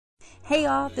Hey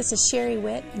y'all, this is Sherry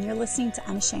Witt, and you're listening to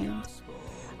Unashamed.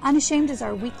 Unashamed is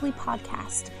our weekly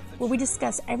podcast where we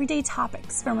discuss everyday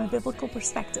topics from a biblical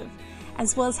perspective,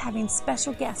 as well as having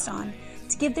special guests on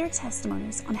to give their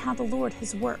testimonies on how the Lord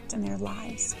has worked in their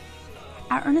lives.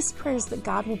 Our earnest prayer is that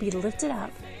God will be lifted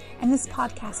up, and this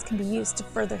podcast can be used to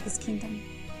further His kingdom.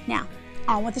 Now,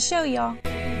 on with the show, y'all.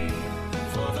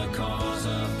 For the cause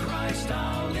of Christ,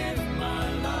 I'll live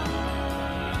my life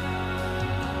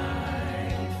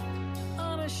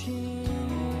unashamed.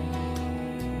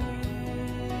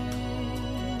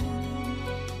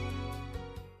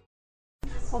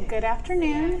 Well, good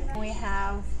afternoon. We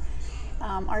have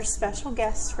our special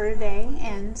guest for today,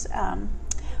 and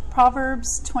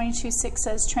Proverbs 22:6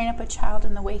 says, "Train up a child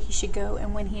in the way he should go,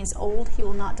 and when he is old, he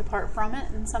will not depart from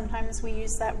it." And sometimes we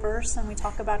use that verse and we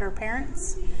talk about our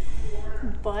parents,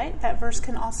 but that verse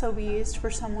can also be used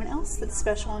for someone else that's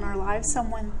special in our lives,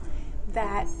 someone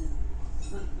that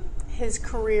his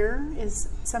career is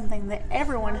something that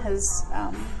everyone has,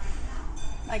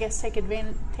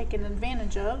 taken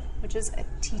advantage of, which is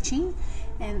teaching,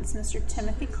 and it's Mr.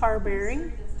 Timothy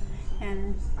Carberry.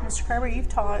 And Mr. Carberry, you've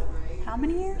taught how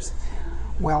many years?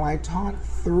 Well, I taught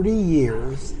 30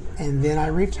 years, and then I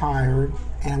retired,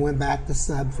 and I went back to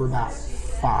sub for about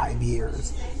 5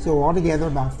 years. So altogether,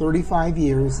 about 35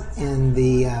 years in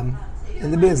the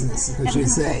business, I should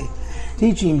say,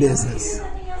 teaching business.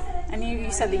 And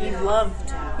you said that you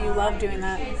loved doing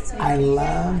that. I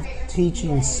love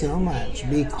teaching so much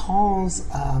because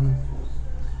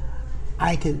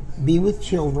I could be with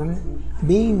children,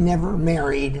 being never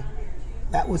married.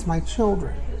 That was my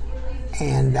children.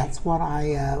 And that's what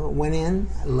I went in.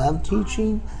 I love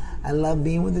teaching. I love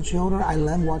being with the children. I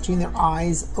love watching their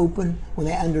eyes open when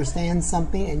they understand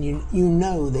something, and you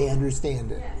know they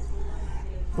understand it.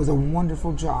 It was a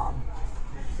wonderful job.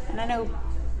 And I know,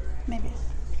 maybe.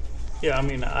 Yeah, I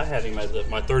mean, I had him as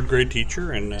my third grade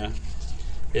teacher, and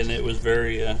it was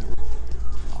very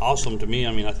awesome to me.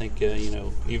 I mean, I think,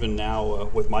 even now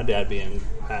with my dad being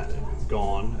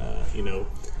gone,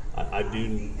 I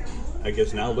do, I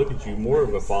guess now look at you more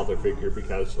of a father figure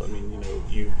because, I mean,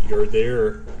 you're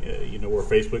there, we're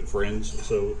Facebook friends,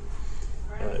 so,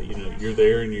 you're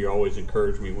there and you always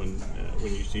encourage me when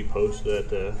you see posts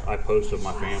that I post of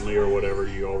my family or whatever,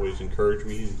 you always encourage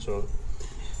me, and so,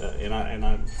 I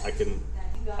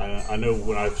know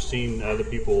when I've seen other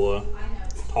people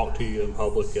talk to you in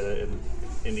public, and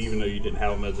even though you didn't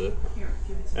have them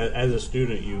as a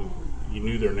student, you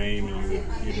knew their name and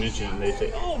you'd mention it and they'd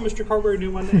say, "Oh, Mr. Carberry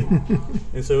knew my name."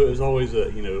 And so it was always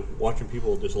watching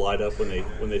people just light up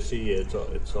when they see you.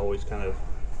 It's always kind of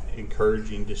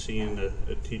encouraging to seeing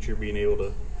a teacher being able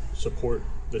to support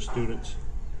the students.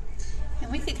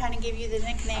 And we could kind of give you the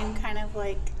nickname kind of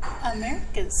like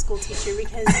America's school teacher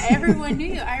because everyone knew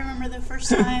you. I remember the first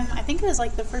time, I think it was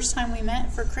like the first time we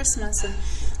met for Christmas, and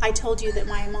I told you that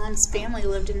my mom's family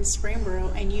lived in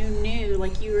Springboro, and you knew,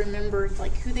 like you remembered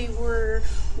like who they were,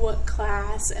 what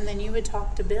class, and then you would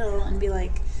talk to Bill and be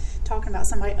like, talking about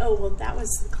somebody, oh, well, that was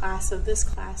the class of this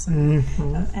class, and,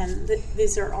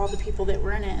 these are all the people that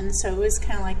were in it. And so it was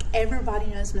kind of like everybody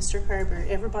knows Mr. Carberry.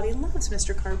 Everybody loves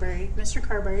Mr. Carberry. Mr.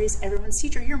 Carberry is everyone's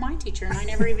teacher. You're my teacher, and I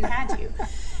never even had you.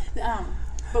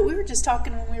 But we were just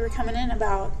talking when we were coming in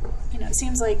about, it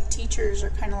seems like teachers are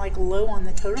kind of like low on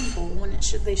the totem pole when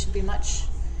they should be much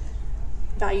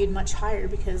valued much higher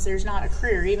because there's not a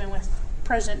career. Even with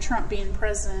President Trump being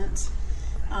president,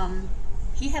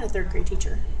 he had a third grade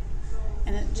teacher.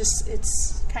 And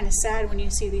it's kind of sad when you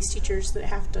see these teachers that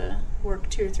have to work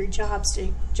 2 or 3 jobs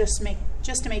to just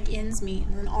to make ends meet,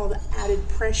 and then all the added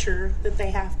pressure that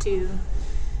they have to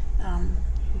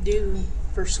do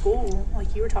for school,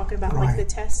 like you were talking about, right. Like the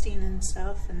testing and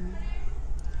stuff. And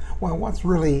well, what's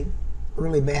really,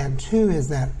 really bad too is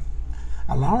that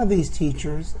a lot of these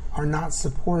teachers are not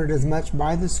supported as much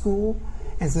by the school,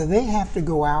 and so they have to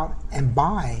go out and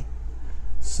buy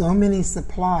so many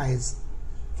supplies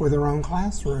for their own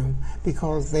classroom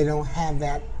because they don't have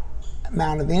that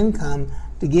amount of income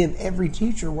to give every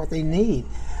teacher what they need.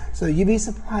 So you'd be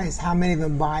surprised how many of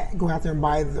them go out there and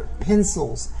buy the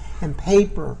pencils and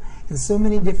paper and so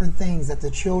many different things that the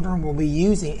children will be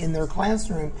using in their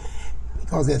classroom,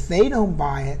 because if they don't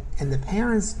buy it and the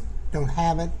parents don't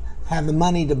have the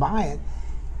money to buy it,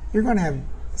 you're going to have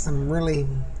some really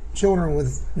children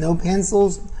with no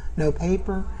pencils, no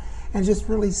paper, and just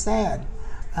really sad.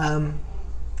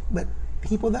 But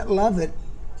people that love it,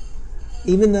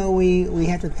 even though we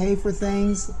have to pay for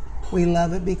things, we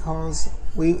love it because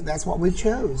that's what we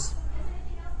chose.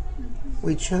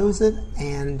 We chose it,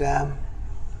 and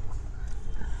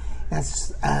That's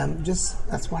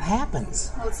that's what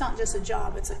happens. Well, it's not just a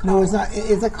job; it's a calling. No, it's not.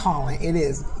 It's a calling. It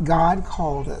is. God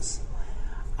called us.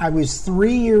 I was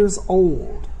 3 years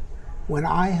old when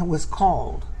I was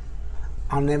called.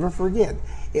 I'll never forget.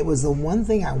 It was the one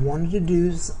thing I wanted to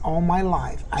do all my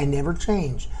life. I never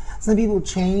changed. Some people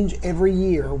change every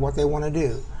year what they want to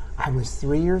do. I was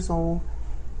 3 years old,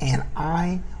 and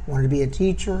I wanted to be a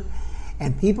teacher.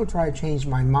 And people tried to change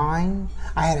my mind.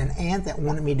 I had an aunt that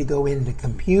wanted me to go into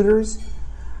computers.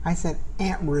 I said,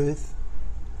 Aunt Ruth,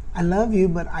 I love you,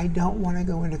 but I don't want to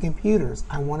go into computers.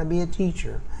 I want to be a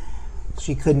teacher.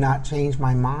 She could not change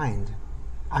my mind.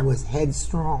 I was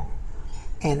headstrong.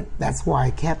 And that's why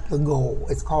I kept the goal.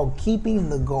 It's called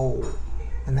keeping the goal.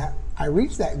 And that I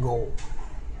reached that goal.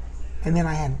 And then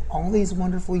I had all these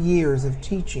wonderful years of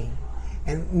teaching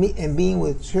and being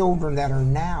with children that are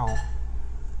now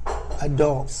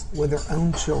adults with their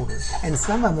own children, and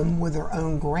some of them with their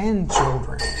own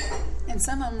grandchildren. And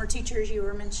some of them were teachers. You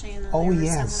were mentioning. Oh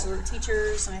yes, some were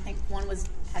teachers, and I think one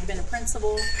had been a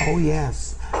principal. Oh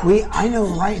yes, I know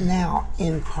right now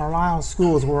in Carlisle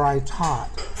schools where I taught,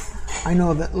 I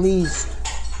know of at least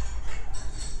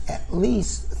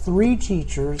 3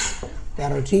 teachers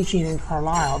that are teaching in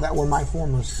Carlisle that were my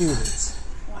former students.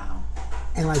 Wow.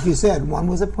 And like you said, one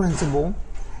was a principal,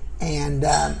 and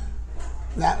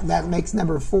that makes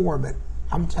number 4, but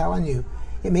I'm telling you,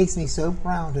 it makes me so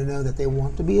proud to know that they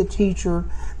want to be a teacher.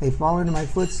 They followed in my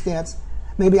footsteps.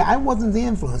 Maybe I wasn't the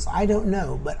influence, I don't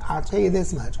know, but I'll tell you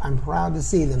this much, I'm proud to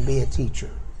see them be a teacher.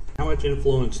 How much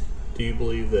influence do you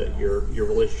believe that your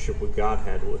relationship with God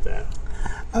had with that?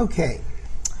 Okay,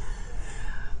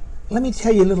 let me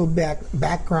tell you a little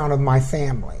background of my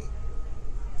family.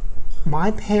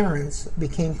 My parents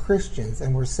became Christians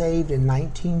and were saved in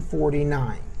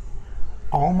 1949.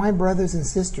 All my brothers and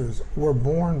sisters were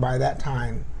born by that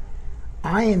time.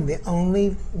 I am the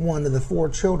only one of the 4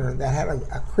 children that had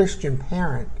a Christian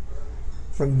parent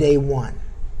from day one.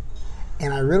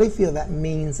 And I really feel that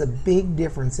means a big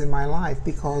difference in my life,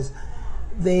 because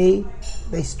they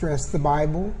stress the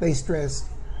Bible, they stress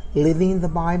living the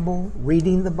Bible,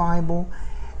 reading the Bible,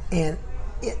 and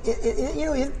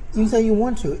you say you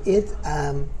want to, it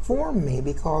formed me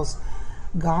because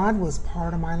God was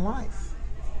part of my life.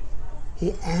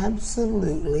 He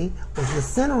absolutely was the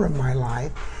center of my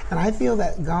life, and I feel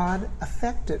that God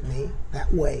affected me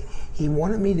that way. He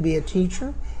wanted me to be a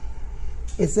teacher.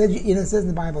 It says, it says in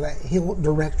the Bible that He'll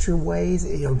direct your ways,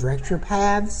 He'll direct your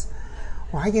paths.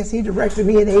 Well, I guess He directed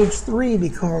me at age 3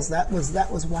 because that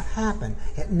was what happened.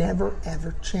 It never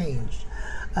ever changed.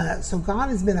 So God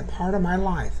has been a part of my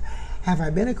life. Have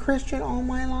I been a Christian all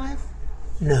my life?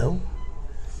 No.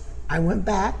 I went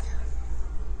back,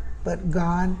 but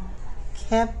God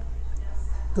kept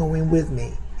going with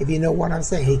me. If you know what I'm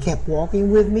saying, He kept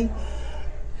walking with me.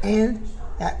 And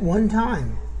at one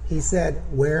time, He said,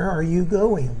 where are you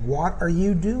going? What are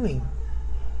you doing?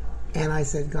 And I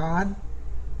said, God,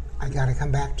 I got to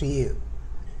come back to you,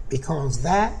 because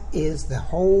that is the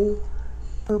whole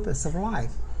purpose of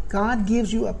life. God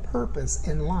gives you a purpose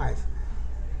in life.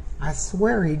 I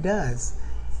swear He does.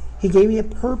 He gave me a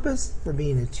purpose for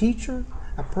being a teacher,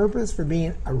 a purpose for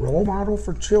being a role model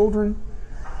for children,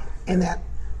 and that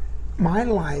my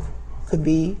life could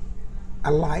be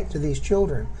a light to these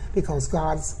children, because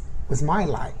God was my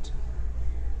light.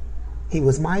 He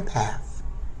was my path.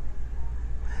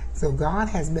 So God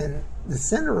has been the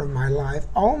center of my life,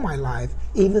 all my life,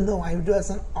 even though I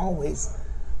wasn't always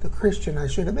the Christian I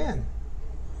should have been.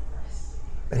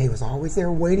 But He was always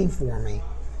there waiting for me.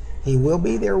 He will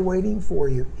be there waiting for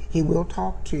you. He will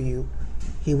talk to you.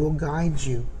 He will guide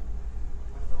you.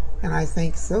 And I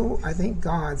thank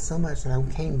God so much that I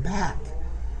came back,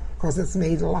 because it's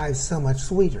made life so much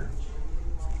sweeter.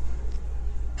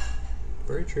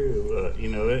 Very true.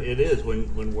 It is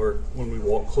when we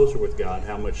walk closer with God,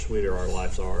 how much sweeter our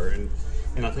lives are, and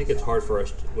I think it's hard for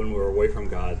us when we're away from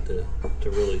God to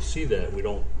really see that. We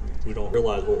don't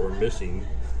realize what we're missing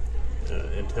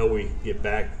until we get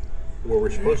back where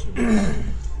we're supposed to be,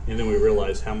 and then we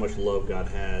realize how much love God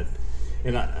had.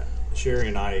 And Sherry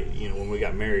and I, when we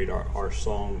got married, our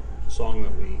song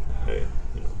that we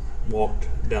walked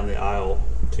down the aisle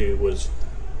to was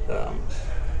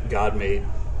God Made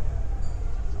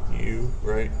You,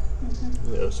 right?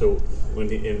 Mm-hmm. So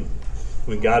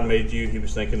when God made you, He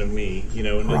was thinking of me,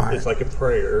 and right. It's like a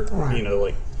prayer,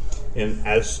 right. And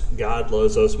as God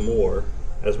loves us more,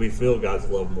 as we feel God's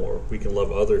love more, we can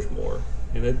love others more,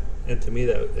 and to me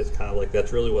that it's kind of like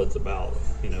that's really what it's about,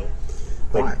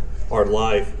 Right. Our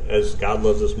life, as God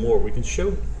loves us more, we can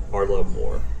show our love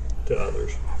more to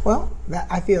others. Well,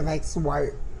 I feel that's why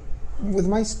with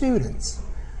my students,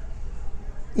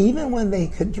 even when they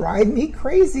could drive me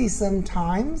crazy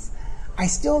sometimes, I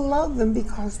still loved them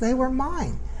because they were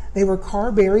mine. They were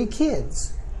Carberry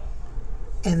kids.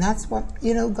 And that's what,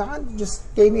 God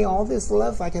just gave me all this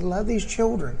love so I could love these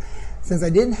children. Since I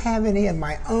didn't have any of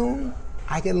my own,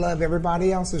 I could love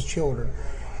everybody else's children.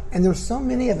 And there's so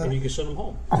many of them. And you can send them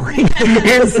home. Or you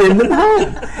can send them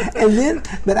home. And then,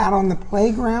 but out on the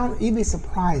playground, you'd be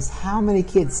surprised how many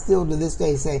kids still to this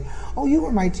day say, "Oh, you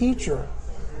were my teacher."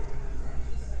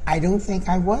 I don't think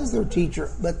I was their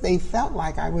teacher, but they felt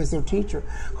like I was their teacher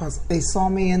because they saw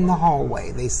me in the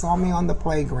hallway. They saw me on the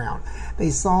playground. They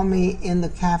saw me in the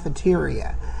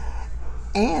cafeteria.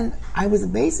 And I was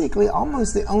basically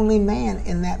almost the only man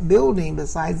in that building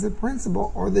besides the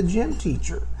principal or the gym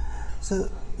teacher. So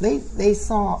they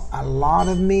saw a lot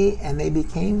of me, and they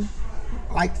became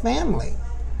like family.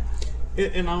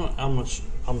 And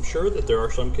I'm sure that there are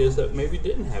some kids that maybe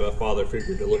didn't have a father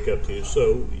figure to look up to.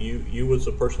 So you was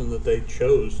the person that they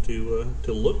chose to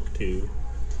look to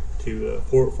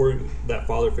for that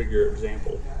father figure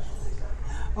example.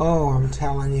 Oh, I'm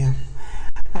telling you,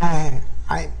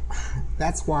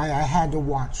 that's why I had to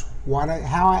watch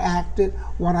how I acted,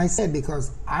 what I said,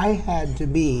 because I had to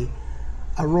be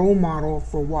a role model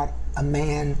for what a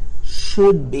man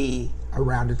should be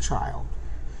around a child.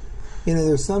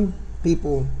 There's some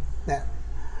people that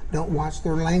don't watch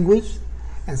their language,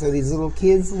 and so these little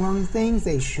kids learn things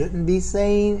they shouldn't be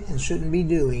saying and shouldn't be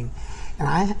doing. And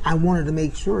I wanted to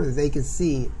make sure that they could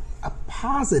see a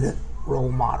positive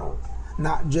role model,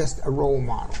 not just a role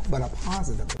model, but a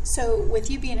positive. So with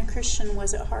you being a Christian,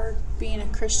 was it hard being a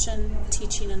Christian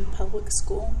teaching in public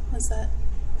school? Was that?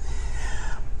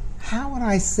 How would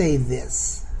I say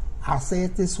this? I'll say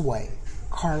it this way.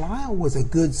 Carlisle was a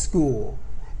good school,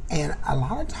 and a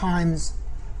lot of times,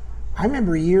 I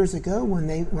remember years ago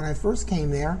when I first came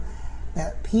there,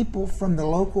 that people from the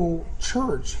local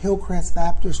church, Hillcrest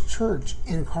Baptist Church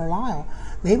in Carlisle,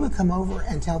 they would come over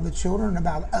and tell the children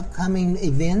about upcoming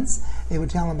events. They would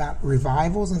tell them about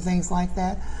revivals and things like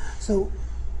that. So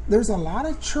there's a lot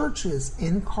of churches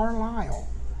in Carlisle,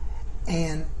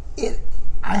 and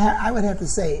I would have to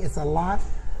say it's a lot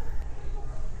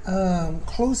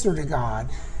closer to God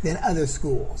than other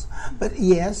schools. But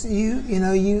yes,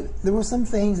 there were some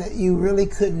things that you really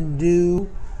couldn't do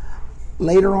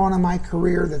later on in my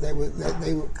career that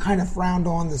they kind of frowned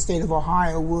on. The state of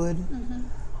Ohio would. Mm-hmm.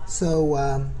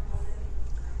 So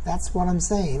that's what I'm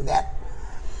saying. That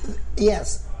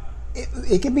yes,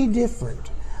 it could be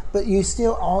different, but you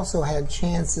still also had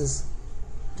chances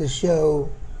to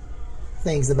show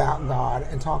things about God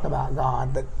and talk about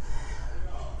God, but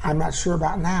I'm not sure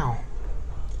about now.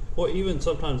 Well, even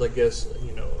sometimes, I guess,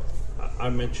 I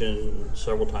mentioned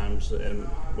several times, and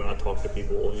when I talk to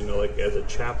people, like as a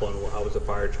chaplain, I was a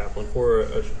fire chaplain for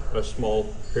a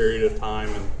small period of time,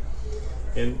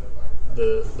 and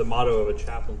the motto of a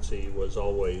chaplaincy was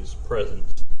always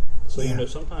presence. So,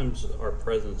 sometimes our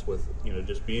presence with,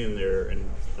 just being there and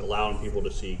allowing people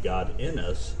to see God in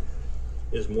us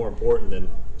is more important than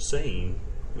saying,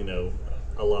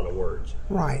 a lot of words.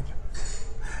 Right.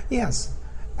 Yes.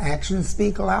 Actions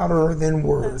speak louder than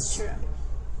words. That's true.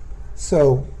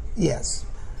 So, yes.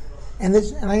 And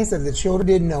like I said, the children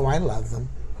didn't know I loved them.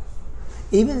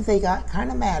 Even if they got kind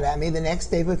of mad at me, the next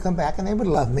day would come back and they would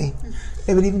love me.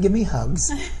 They would even give me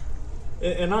hugs.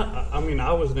 And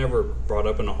I was never brought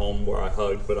up in a home where I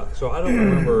hugged, so I don't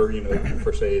remember,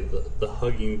 per se, the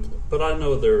hugging. But I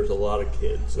know there's a lot of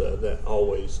kids that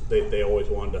they always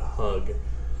wanted to hug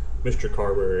Mr.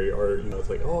 Carberry, or it's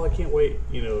like, oh, I can't wait.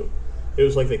 It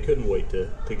was like they couldn't wait to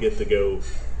get to go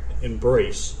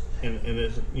embrace, and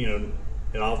it's,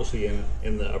 and obviously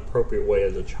in the appropriate way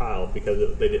as a child,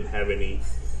 because they didn't have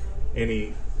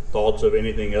any thoughts of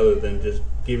anything other than just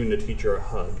giving the teacher a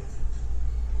hug.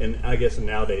 And I guess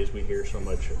nowadays we hear so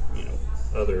much,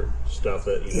 other stuff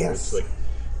that, yes. It's like,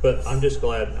 but I'm just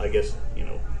glad, I guess,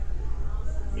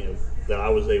 that I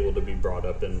was able to be brought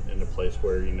up in a place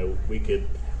where, we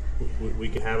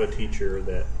could have a teacher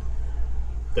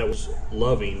that was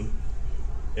loving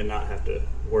and not have to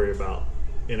worry about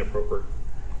inappropriate,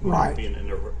 right, being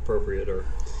inappropriate, or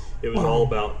it was all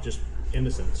about just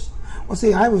innocence. Well,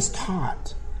 see, I was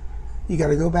taught, you got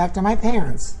to go back to my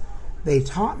parents. They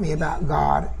taught me about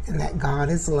God and that God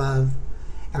is love.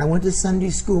 And I went to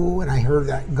Sunday school and I heard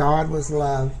that God was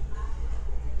love.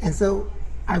 And so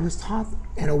I was taught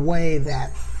in a way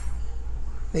that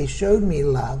they showed me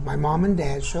love. My mom and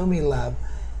dad showed me love.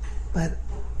 But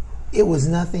it was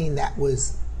nothing that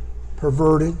was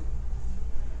perverted,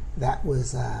 that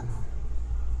was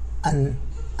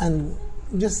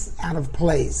just out of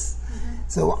place. Mm-hmm.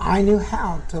 So I knew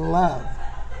how to love.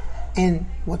 And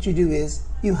what you do is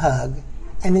you hug,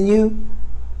 and then you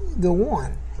go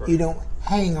on. Right. You don't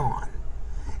hang on.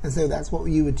 And so that's what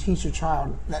you would teach a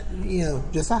child, that,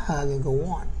 just a hug and go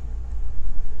on.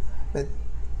 But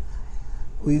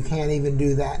we can't even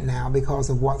do that now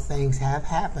because of what things have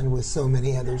happened with so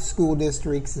many other school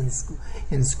districts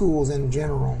and schools in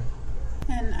general.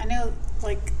 And I know,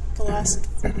 like, the last,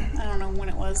 I don't know when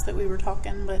it was that we were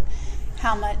talking, but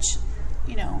how much,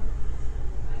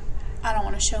 I don't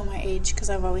want to show my age because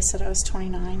I've always said I was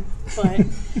 29, but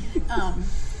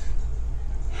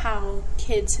how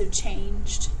kids have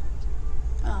changed,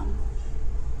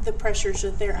 the pressures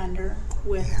that they're under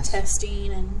with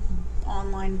testing and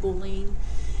online bullying.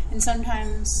 And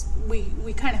sometimes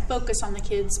we kind of focus on the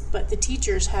kids, but the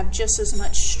teachers have just as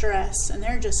much stress, and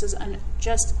they're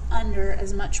just under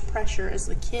as much pressure as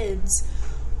the kids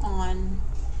on,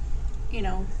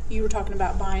 you were talking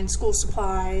about buying school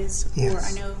supplies, or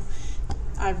I know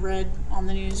I've read on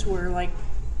the news where, like,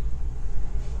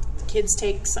 kids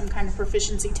take some kind of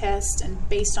proficiency test, and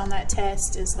based on that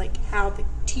test is like how the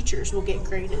teachers will get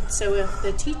graded. So if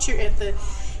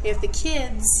the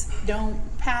kids don't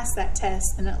pass that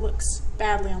test, then it looks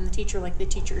badly on the teacher, like the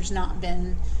teacher's not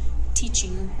been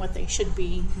teaching what they should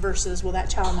be, versus, well, that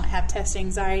child might have test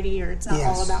anxiety, or it's not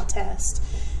all about test.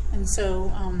 And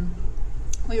so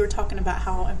we were talking about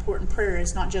how important prayer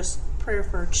is, not just prayer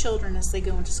for our children as they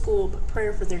go into school, but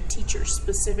prayer for their teachers,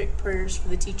 specific prayers for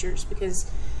the teachers, because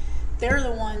they're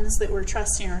the ones that we're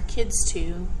trusting our kids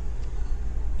to,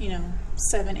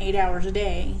 7-8 hours a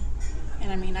day.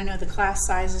 And I mean, I know the class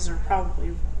sizes are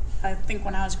probably, I think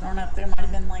when I was growing up, there might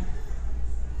have been like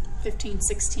 15,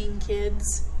 16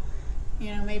 kids,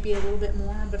 maybe a little bit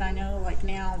more, but I know, like,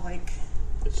 now, like,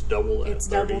 it's double that. It's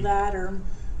 30. Double that, or,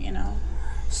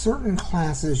 Certain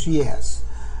classes, yes.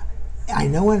 I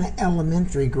know in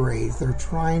elementary grades, they're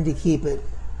trying to keep it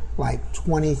like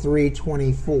 23,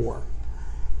 24.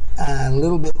 A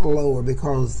little bit lower,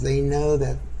 because they know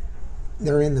that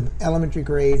they're in the elementary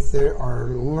grades, they are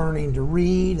learning to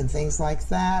read and things like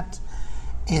that,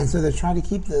 and so they're trying to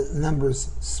keep the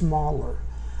numbers smaller.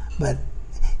 But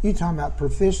you talking about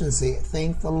proficiency,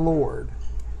 thank the Lord,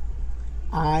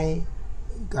 I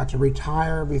got to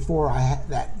retire before I had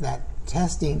that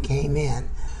testing came in,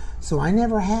 so I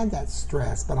never had that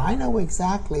stress. But I know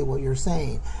exactly what you're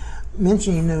saying.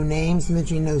 Mentioning no names,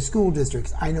 mentioning no school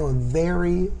districts, I know a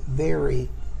very, very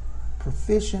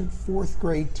proficient 4th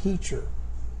grade teacher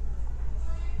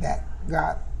that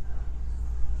got,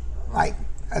 like,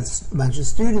 a bunch of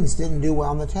students didn't do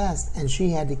well on the test, and she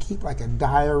had to keep like a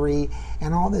diary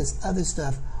and all this other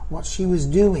stuff, what she was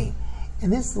doing.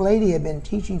 And this lady had been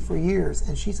teaching for years,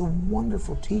 and she's a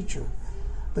wonderful teacher,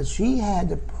 but she had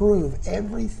to prove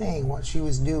everything what she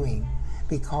was doing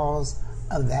because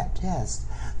of that test.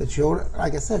 The children,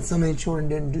 like I said, so many children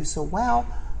didn't do so well,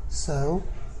 so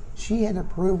she had to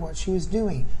prove what she was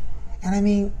doing. And I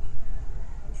mean,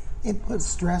 it put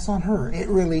stress on her. It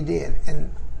really did.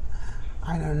 And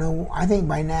I don't know, I think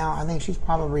by now, I think she's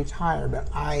probably retired,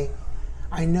 but I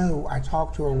know I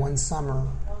talked to her one summer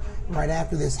right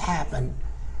after this happened,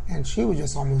 and she was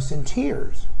just almost in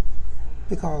tears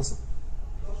because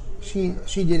she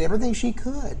did everything she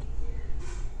could,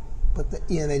 but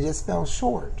they just fell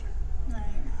short. Right.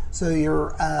 So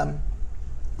you're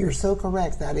so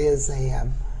correct. That is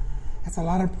that's a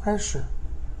lot of pressure,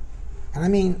 and I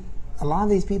mean, a lot of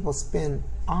these people spend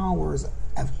hours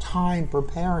of time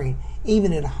preparing,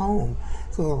 even at home.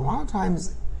 So a lot of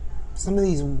times, some of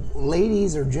these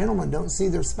ladies or gentlemen don't see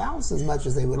their spouse as much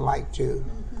as they would like to,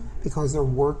 because they're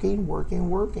working.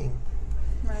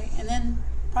 Right, and then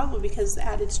probably because the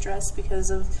added stress because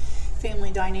of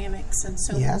family dynamics, and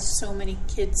so many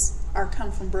kids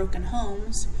come from broken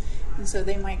homes, and so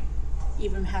they might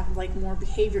even have like more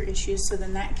behavior issues. So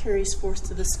then that carries forth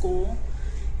to the school,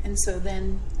 and so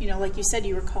then like you said,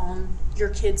 you were calling your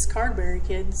kids Carberry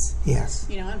kids. Yes.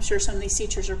 I'm sure some of these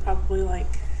teachers are probably like,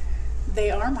 they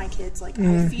are my kids. Like,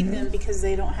 I feed them because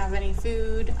they don't have any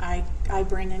food. I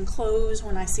bring in clothes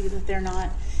when I see that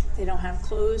they don't have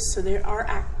clothes. So they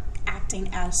are acting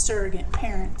as surrogate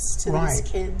parents to these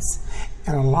kids.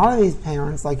 And a lot of these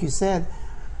parents, like you said,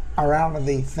 are out of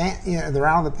the they're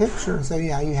out of the picture. So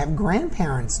you have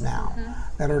grandparents now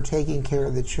that are taking care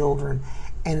of the children,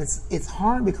 and it's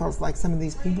hard because, like some of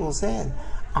these people said,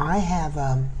 I have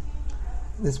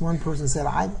this one person said,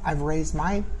 I've raised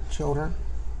my children,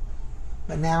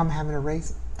 but now I'm having to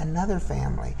raise another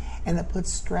family, and it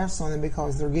puts stress on them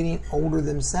because they're getting older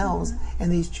themselves,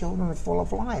 and these children are full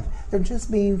of life. They're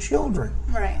just being children,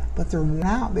 right? But they're worn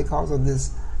out because of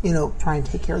this, trying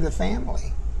to take care of the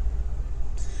family.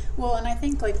 Well, and I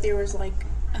think like there was like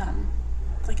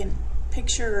like a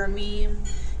picture or a meme,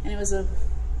 and it was a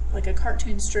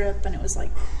cartoon strip, and it was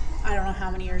like, I don't know how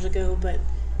many years ago, but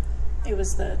it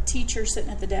was the teacher sitting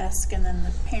at the desk and then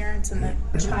the parents and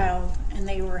the child, and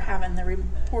they were having the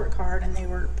report card and they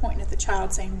were pointing at the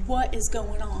child saying, what is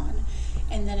going on?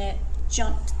 And then it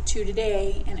jumped to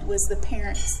today, and it was the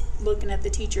parents looking at the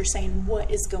teacher saying,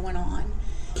 what is going on?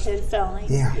 Kid failing.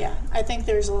 Yeah. I think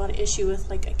there's a lot of issue with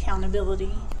like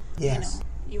accountability. Yes.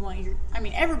 You want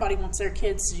everybody wants their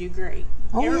kids to do great.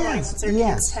 Everybody wants their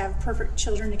kids to have perfect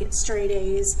children, to get straight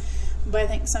A's. But I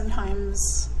think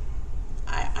sometimes,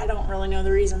 I don't really know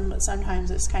the reason, but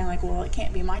sometimes it's kind of like, well, it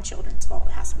can't be my children's fault.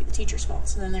 It has to be the teacher's fault.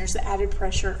 So then there's the added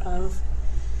pressure of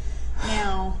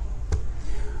now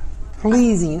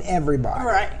pleasing everybody.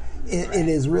 Right. It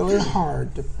is really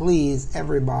hard to please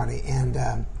everybody, and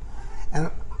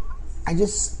I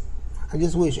just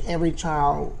wish every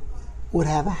child would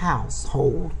have a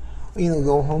household.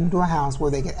 Go home to a house where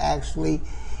they could actually,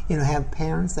 have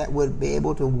parents that would be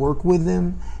able to work with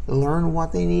them, learn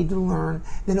what they need to learn.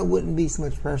 Then it wouldn't be so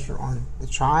much pressure on the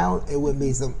child. It wouldn't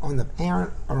be on the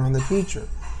parent or on the teacher.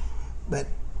 But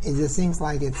it just seems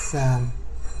like it's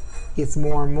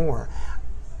more and more.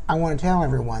 I want to tell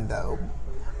everyone, though,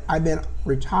 I've been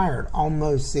retired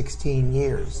almost 16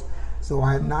 years, so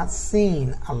I have not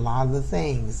seen a lot of the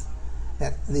things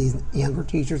that these younger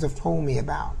teachers have told me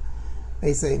about.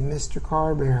 They say, Mr.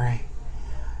 Carberry,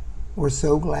 we're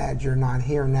so glad you're not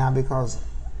here now because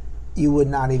you would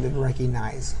not even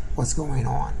recognize what's going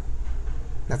on.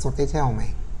 That's what they tell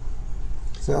me.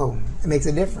 So it makes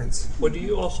a difference. Well, do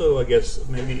you also, I guess,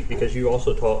 maybe because you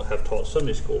also have taught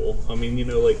Sunday school,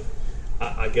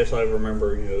 I guess I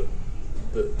remember,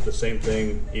 the same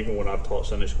thing even when I've taught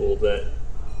Sunday school, that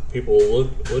people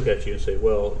look at you and say,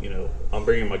 well, I'm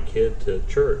bringing my kid to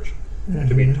church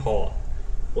to be taught.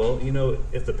 Well,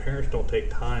 if the parents don't take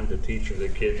time to teach their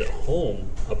kids at home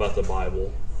about the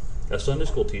Bible, a Sunday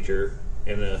school teacher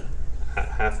in a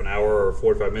half an hour or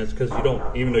 45 minutes, because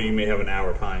even though you may have an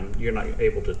hour time, you're not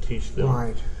able to teach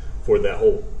them for that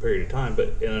whole period of time.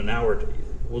 But in an hour,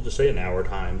 we'll just say an hour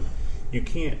time, you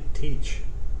can't teach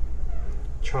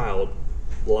child,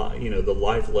 the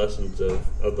life lessons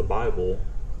of the Bible,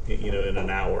 in an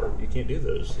hour. You can't do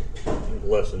those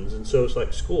lessons. And so it's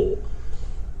like school.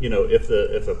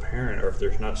 If a parent or if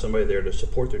there's not somebody there to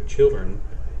support their children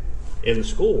in the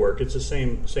schoolwork, it's the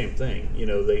same thing.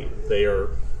 They are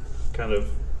kind of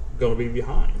going to be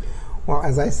behind. Well,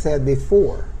 as I said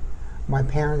before, my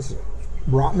parents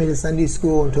brought me to Sunday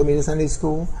school and took me to Sunday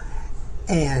school,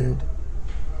 and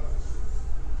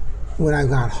when I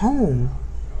got home,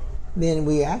 then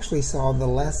we actually saw the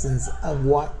lessons of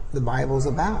what the Bible's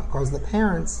about, because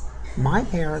my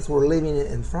parents were living it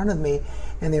in front of me,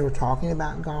 and they were talking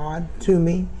about God to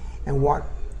me and what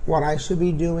I should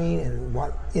be doing and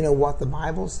what the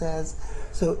Bible says.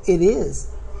 So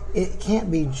it can't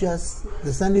be just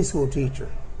the Sunday school teacher.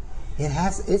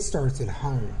 It starts at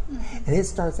home, and it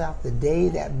starts out the day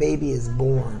that baby is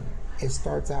born. It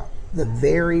starts out the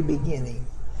very beginning,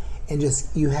 and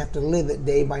just you have to live it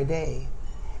day by day,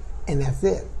 and that's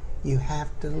it. You have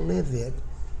to live it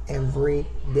every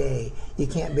day. You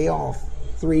can't be off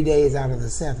 3 days out of the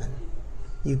 7.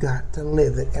 You got to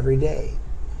live it every day.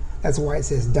 That's why it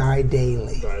says die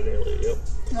daily. Die daily, yep.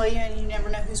 Well, you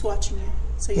never know who's watching you,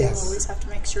 so you always have to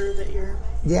make sure that you're...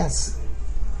 Yes.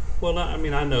 Well, I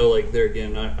know, there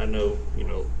again, I know,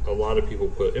 a lot of people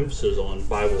put emphasis on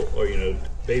Bible or,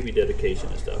 baby dedication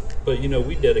and stuff. But,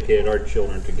 we dedicated our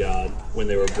children to God when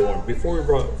they were born. Before we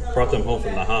brought them home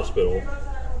from the hospital,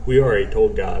 we already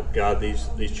told God,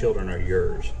 these children are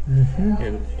yours.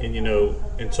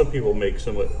 Mm-hmm. And some people make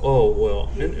somewhat,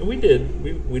 and we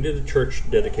did a church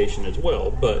dedication as well,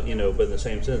 but in the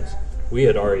same sense, we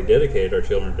had already dedicated our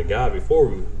children to God before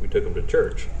we took them to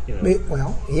church.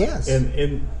 Well, yes.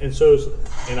 And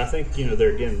I think,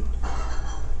 there again,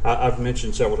 I've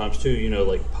mentioned several times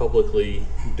too, publicly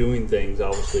doing things,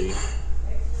 obviously,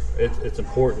 it's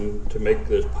important to make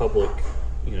those public,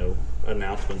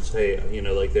 announcements. Hey,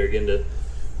 there again,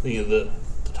 the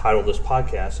title of this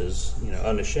podcast is,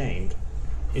 Unashamed.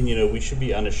 And, we should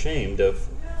be unashamed of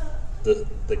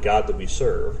the God that we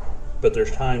serve. But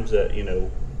there's times that,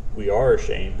 we are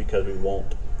ashamed because we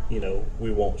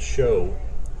won't show.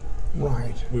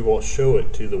 Right. We won't show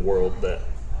it to the world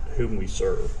whom we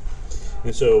serve.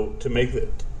 And so to make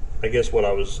I guess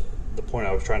the point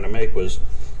I was trying to make was,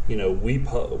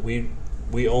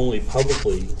 we only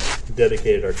publicly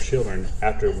dedicated our children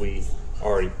after we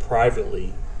already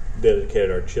privately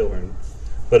dedicated our children,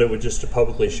 but it was just to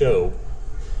publicly show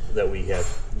that we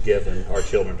have given our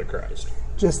children to Christ.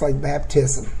 Just like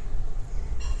baptism.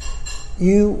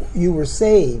 You were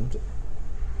saved,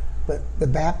 but the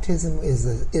baptism is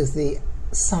the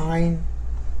sign,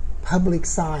 public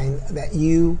sign that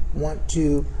you want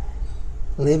to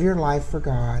live your life for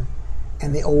God,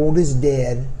 and the old is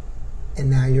dead, and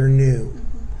now you're new.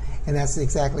 And that's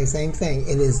exactly the same thing.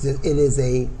 It is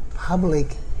a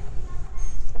public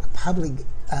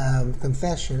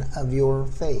confession of your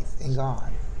faith in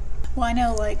God. Well, I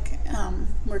know, like,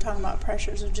 we're talking about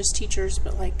pressures of just teachers,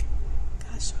 but, like,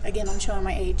 gosh, again, I'm showing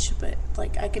my age, but,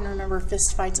 like, I can remember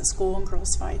fist fights at school and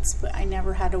girls' fights, but I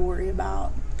never had to worry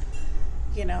about,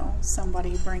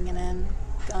 somebody bringing in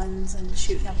guns and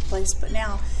shooting up the place. But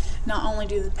now, not only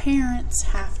do the parents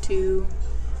have to,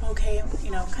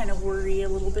 kind of worry a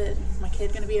little bit, my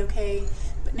kid going to be okay,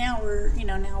 but now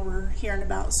we're hearing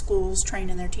about schools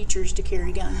training their teachers to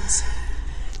carry guns.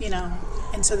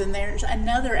 And so then there's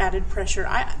another added pressure.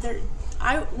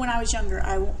 When I was younger,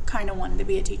 I kind of wanted to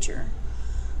be a teacher,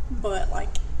 but like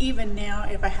even now,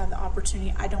 if I had the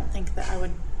opportunity, I don't think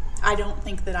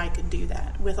that I could do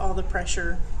that with all the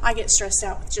pressure. I get stressed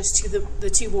out with just the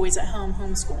two boys at home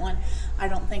homeschooling. I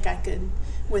don't think I could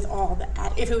with all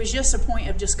that. If it was just a point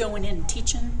of just going in and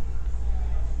teaching,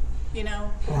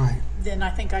 right, then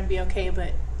I think I'd be okay.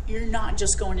 But you're not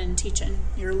just going in and teaching.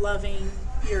 You're loving.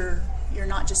 You're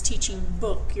not just teaching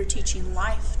book, you're teaching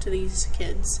life to these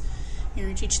kids.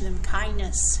 You're teaching them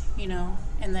kindness,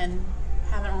 and then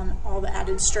having on all the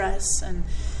added stress and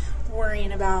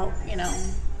worrying about,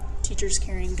 teachers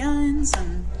carrying guns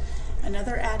and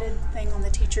another added thing on the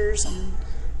teachers, and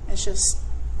it's just...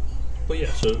 Well,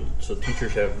 yeah, so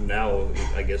teachers have now,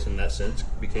 I guess in that sense,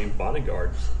 became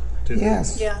bodyguards to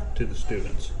to the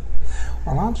students.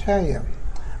 Well, I'll tell you,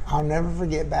 I'll never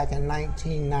forget back in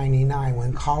 1999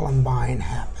 when Columbine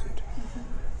happened.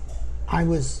 I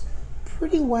was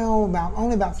pretty well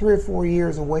only about 3 or 4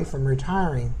 years away from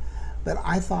retiring, but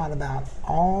I thought about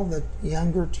all the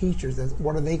younger teachers,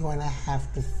 what are they going to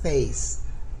have to face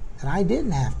that I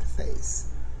didn't have to face.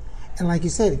 And like you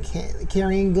said,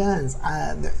 carrying guns,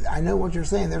 I know what you're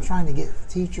saying. They're trying to get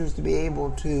teachers to be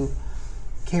able to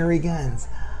carry guns.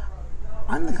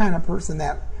 I'm the kind of person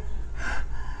that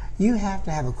you have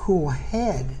to have a cool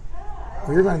head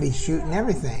or you're going to be shooting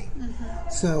everything.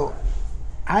 So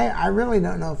I really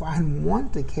don't know if I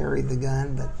want to carry the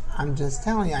gun, but I'm just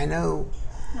telling you, I know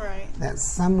that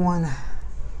someone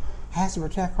has to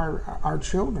protect our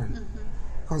children.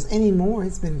 Because anymore,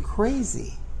 it's been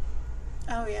crazy.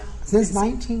 Oh, yeah. Since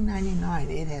 1999,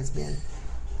 it has been,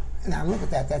 now look at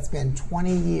that, that's been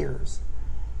 20 years.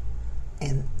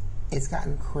 And it's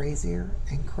gotten crazier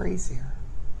and crazier.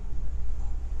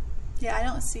 Yeah, I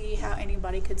don't see how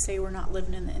anybody could say we're not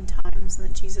living in the end times and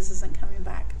that Jesus isn't coming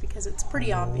back, because it's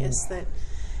pretty obvious that,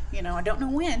 I don't know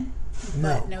when,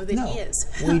 but know that he is.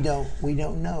 we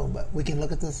don't know, but we can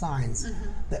look at the signs.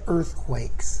 The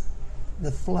earthquakes,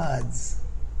 the floods,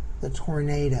 the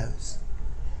tornadoes.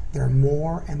 They're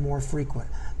more and more frequent.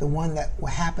 The one that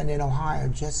happened in Ohio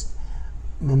just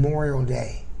Memorial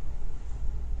Day.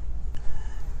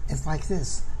 It's like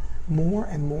this. More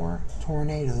and more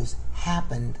tornadoes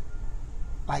happened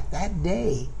like that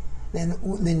day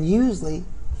than usually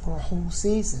for a whole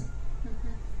season.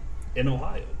 In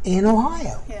Ohio. In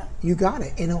Ohio. Yeah. You got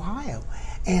it, in Ohio.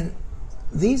 And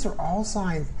these are all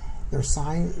signs. They're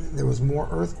signs. There was more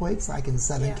earthquakes like in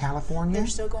Southern California. They're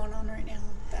still going on right now.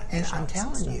 And I'm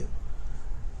telling you,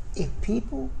 if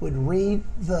people would read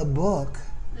the book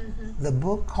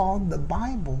called the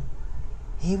Bible,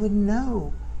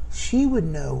 she would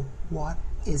know what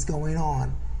is going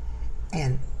on.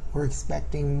 And we're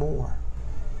expecting more.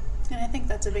 And I think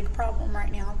that's a big problem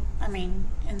right now. I mean,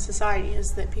 in society,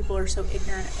 is that people are so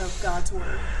ignorant of God's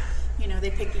word.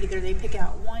 They pick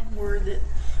out one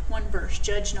verse,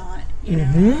 judge not.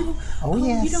 Oh,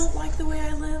 yes. You don't like the way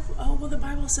I live? Oh, well, the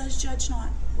Bible says judge not.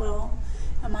 Well,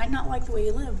 I might not like the way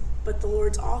you live, but the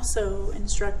Lord's also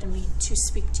instructed me to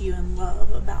speak to you in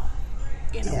love about,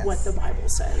 what the Bible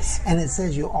says. And it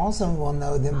says you also will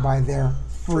know them by their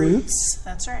fruits.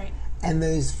 That's right. And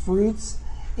those fruits,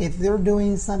 if they're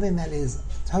doing something that is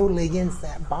totally against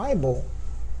that Bible,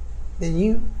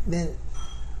 then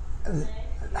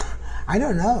I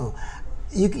don't know.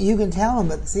 You can tell them,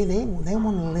 but see, they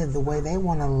want to live the way they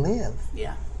want to live.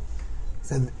 Yeah.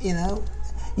 So,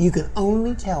 you can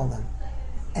only tell them.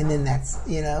 And then that's,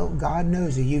 God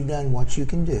knows that you've done what you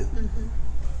can do.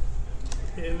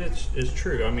 And it's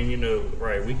true. I mean,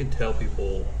 right, we can tell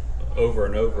people over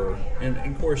and over. And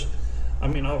of course, I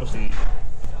mean, obviously,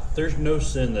 there's no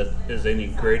sin that is any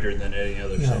greater than any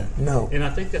other sin. No. And I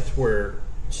think that's where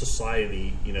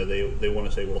society, they want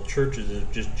to say, well, churches is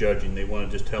just judging. They want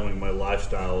to just tell me my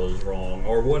lifestyle is wrong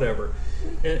or whatever.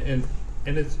 And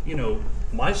and it's,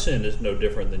 my sin is no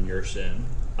different than your sin.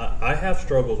 I have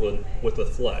struggles with the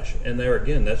flesh, and there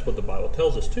again, that's what the Bible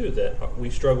tells us too, that we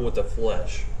struggle with the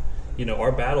flesh.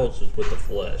 Our battles is with the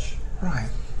flesh, Right.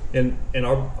 and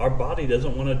our body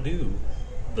doesn't want to do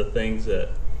the things that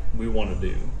we want to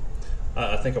do.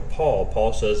 I think of Paul.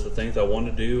 Paul says, the things I want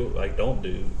to do, I don't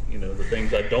do. The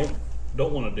things I don't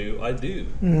want to do, I do.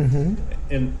 Mm-hmm.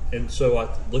 And so I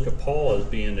look at Paul as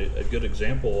being a good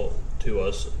example to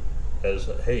us as,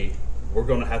 hey, we're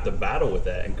going to have to battle with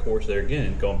that. And of course, there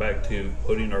again, going back to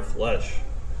putting our flesh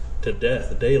to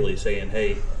death daily, saying,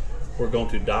 hey, we're going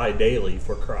to die daily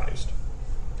for Christ.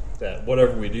 That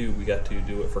whatever we do, we got to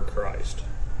do it for Christ.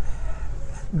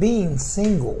 Being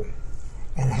single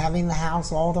and having the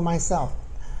house all to myself,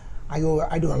 I do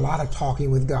a lot of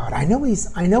talking with God. I know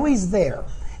He's there,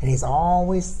 and He's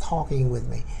always talking with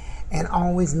me, and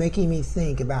always making me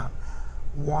think about,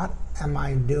 what am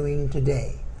I doing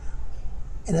today?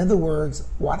 In other words,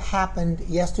 what happened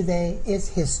yesterday is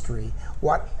history.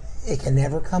 It can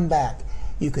never come back.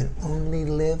 You can only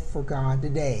live for God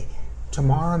today.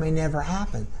 Tomorrow may never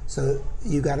happen, so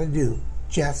you got to do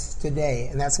just today,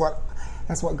 and that's what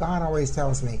God always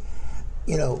tells me.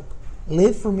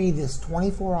 Live for me this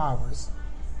 24 hours.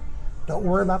 Don't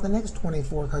worry about the next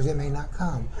 24 because it may not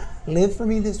come. Live for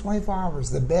me this 24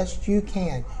 hours the best you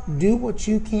can. Do what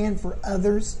you can for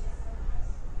others,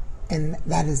 and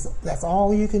that's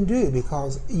all you can do,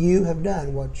 because you have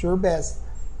done what's your best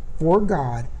for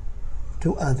God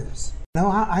to others.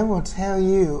 I will tell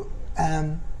you,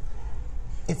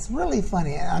 it's really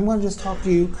funny. I'm going to just talk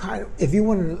to you kind of, if you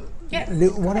want to do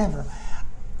whatever.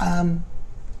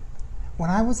 When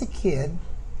I was a kid,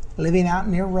 living out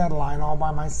near Red Line all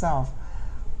by myself,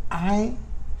 I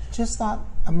just thought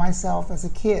of myself as a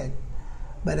kid.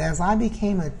 But as I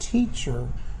became a teacher,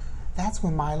 that's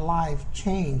when my life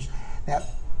changed. That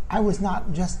I was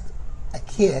not just a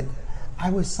kid. I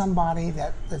was somebody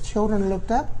that the children looked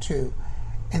up to.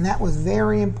 And that was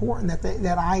very important,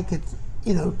 that I could,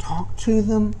 talk to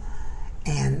them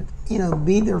and,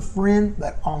 be their friend,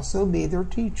 but also be their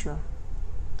teacher.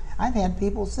 I've had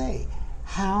people say,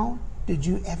 how did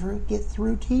you ever get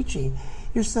through teaching?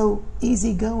 You're so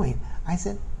easygoing. I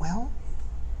said, well,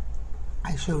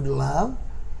 I showed love,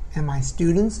 and my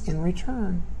students in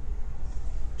return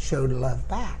showed love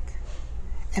back.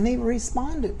 And they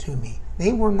responded to me.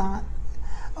 They were not,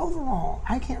 overall,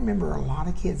 I can't remember a lot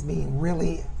of kids being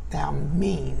really down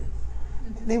mean.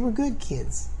 They were good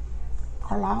kids.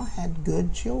 Carlisle had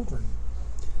good children.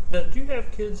 Now, did you have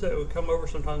kids that would come over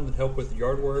sometimes and help with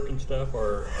yard work and stuff,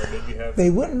 or did you have... They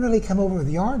wouldn't really come over with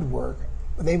yard work.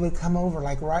 They would come over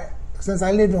since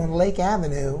I lived on Lake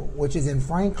Avenue, which is in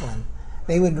Franklin,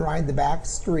 they would ride the back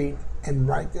street and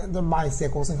ride the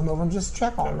bicycles and come over and just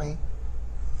check on me.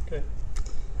 Okay.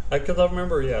 Because I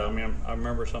remember, I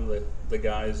remember some of the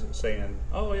guys saying,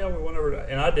 oh yeah, we went over to...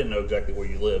 And I didn't know exactly where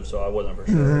you lived, so I wasn't for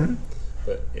sure. Mm-hmm.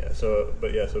 But so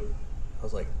I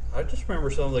was like, I just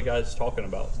remember some of the guys talking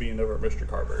about being over at Mr.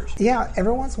 Carberry's. Yeah,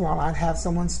 every once in a while I'd have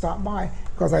someone stop by,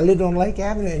 because I lived on Lake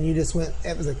Avenue, and you just went,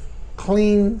 it was a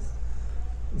clean,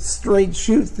 straight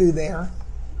shoot through there.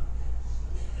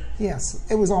 Yes,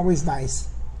 it was always nice.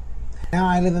 Now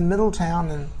I live in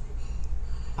Middletown, and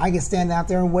I could stand out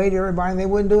there and wait everybody, and they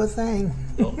wouldn't do a thing.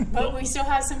 But we still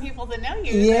have some people that know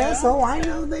you. Yes, I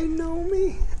know they know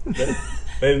me.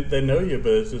 They know you,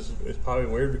 but it's probably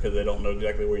weird because they don't know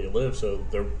exactly where you live. So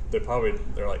they're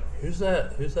like, who's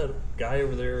that guy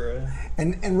over there?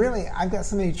 And really, I've got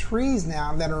so many trees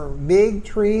now that are big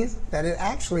trees that it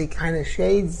actually kind of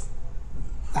shades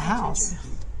the house.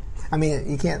 I mean,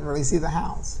 you can't really see the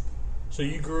house. So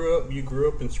you grew up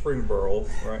in Springboro,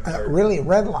 right? Really,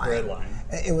 Red Line. Red Line.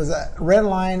 It was Red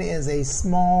Line is a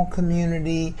small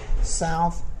community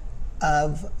south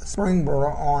of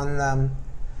Springboro on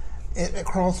at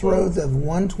crossroads of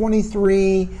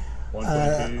 123,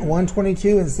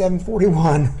 122, and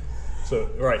 741. So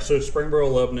Springboro,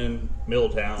 Lebanon,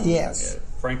 Middletown, yes,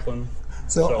 Franklin.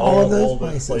 So all of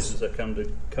those places that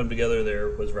come together there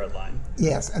was Red Line.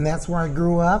 Yes, and that's where I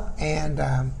grew up,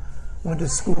 and went to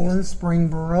school in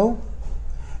Springboro.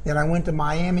 Then I went to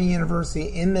Miami University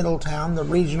in Middletown, the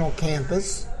regional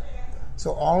campus.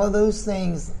 So all of those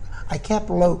things I kept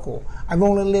local. I've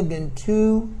only lived in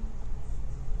 2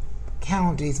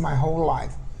 counties my whole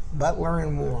life, Butler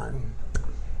and Warren.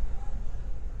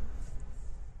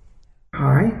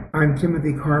 Hi, I'm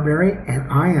Timothy Carberry,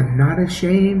 and I am not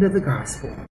ashamed of the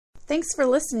gospel. Thanks for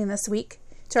listening this week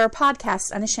to our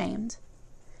podcast, Unashamed.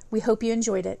 We hope you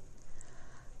enjoyed it.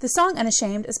 The song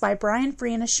Unashamed is by Brian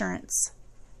Free and Assurance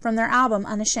from their album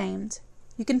Unashamed.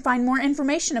 You can find more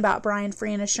information about Brian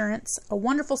Free and Assurance, a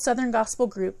wonderful Southern Gospel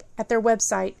group, at their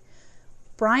website,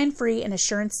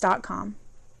 brianfreeandassurance.com.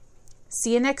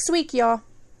 See you next week, y'all.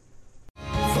 For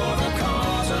the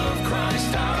cause of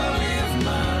Christ, I'll live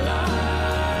my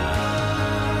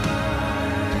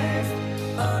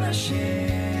life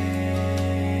unashamed.